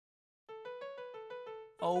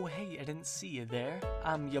Oh hey, I didn't see you there.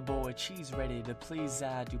 I'm your boy Cheese, ready to please.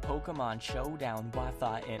 I do Pokemon Showdown,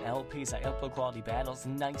 Wi-Fi and LPs. I upload quality battles,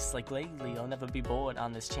 nice like lately. I'll never be bored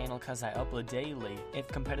on this channel cause I upload daily. If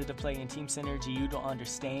competitive play and team synergy you don't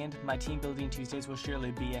understand, my team building Tuesdays will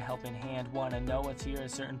surely be a helping hand. Wanna know if here a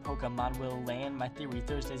certain Pokemon will land? My theory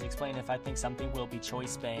Thursdays explain if I think something will be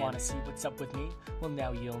choice banned. Wanna see what's up with me? Well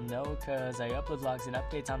now you'll know, cause I upload vlogs and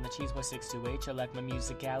updates on the Cheese Boy 628. I like my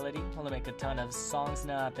musicality, well I make a ton of songs,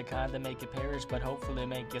 not the kind that make you perish, but hopefully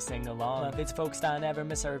make you sing along. If it's focused on never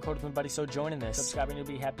miss, I record with my buddy, so joining this. Subscribing you'll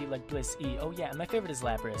be happy like Bliss E. Oh yeah, and my favorite is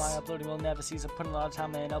Lapras. My uploading will never cease. I'm putting a lot of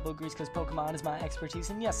time and elbow grease, cause Pokemon is my expertise.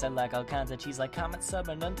 And yes, I like all kinds of cheese, like comment, sub,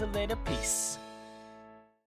 and until later, peace.